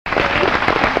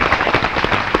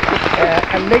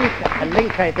a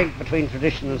link, I think, between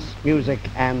traditional music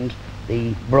and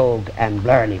the brogue and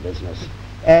blarney business.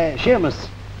 Seamus,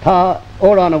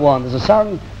 Or on a One, there's a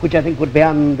song which I think would be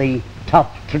on the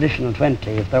top traditional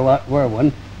 20 if there were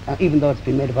one, even though it's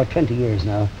been made about 20 years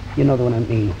now. You know the one I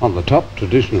mean. On the top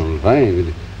traditional, right?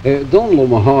 Donald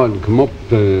O'Mahan come up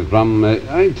from,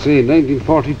 I'd say,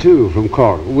 1942 from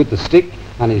Cork with the stick,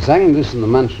 and he sang this in the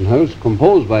Mansion House,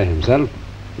 composed by himself.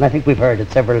 And I think we've heard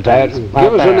it several times. Give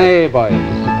us an A, boys.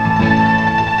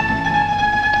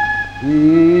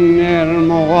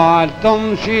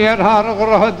 Moaltom sier har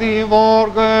gradi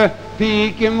vorge,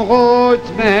 pikim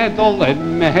rots med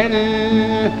dollen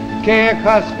mehel, ke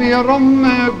kaspirum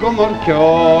gomor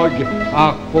kjog,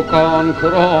 akpokan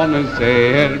krone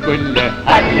ser bulle.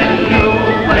 Hallelu,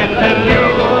 hallelu,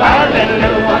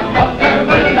 hallelu, akpokan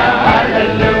bulle,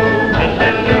 hallelu,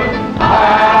 hallelu,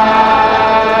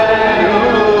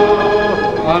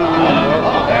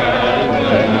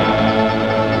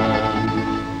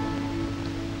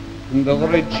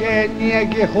 Dogritjenia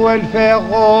gehol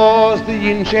ferros de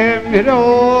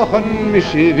inchemrochen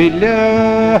mischeville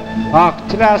ak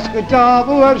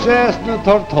trasketabuer zesne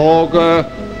tortoge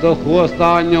de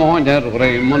hostanjon der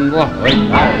Raymond Roy.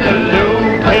 Hallelu,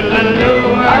 hallelu,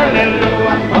 hallelu,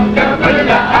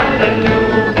 akpokabulla, hallelu,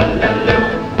 hallelu,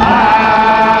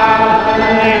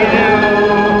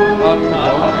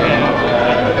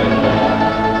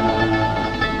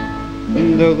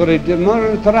 de gridmer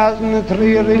trasne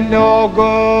trier I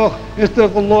logo, is de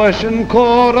gloschen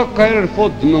korker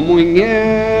fod me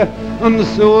moinge,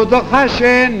 so de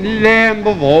hashen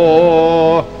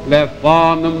lembevo, le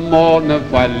fan morne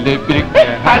falle bricke.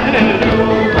 Hallelu,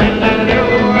 hallelu,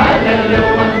 hallelu,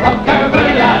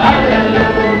 akpokabulla, hallelu,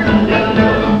 hallelu,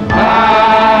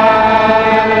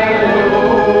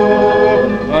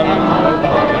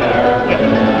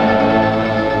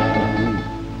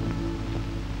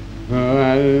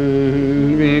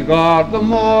 God the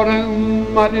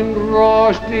morgen mal in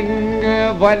roasting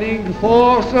walling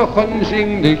forse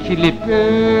khunshing de klippe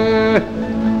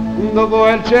de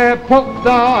volche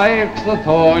pokta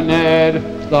exatoner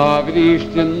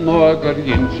stavristen morger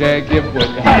inche gebul.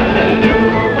 Hallelu,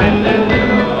 hallelu,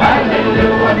 hallelu,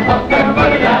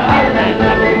 akpokabulla,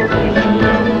 hallelu,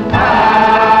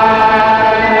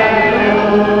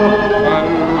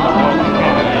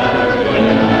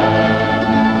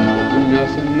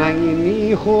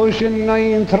 Hoshin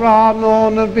ein tran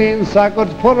on bin sagod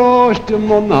porost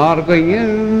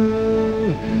monargingen.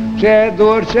 Je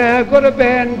dur je gor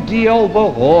ben diol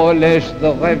boholes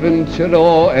de hebben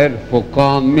chro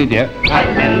fukan midje.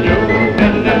 Hallelu,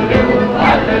 hallelu,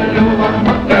 hallelu,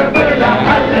 akpokabulla,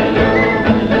 hallelu,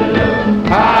 hallelu,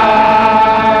 hallelu.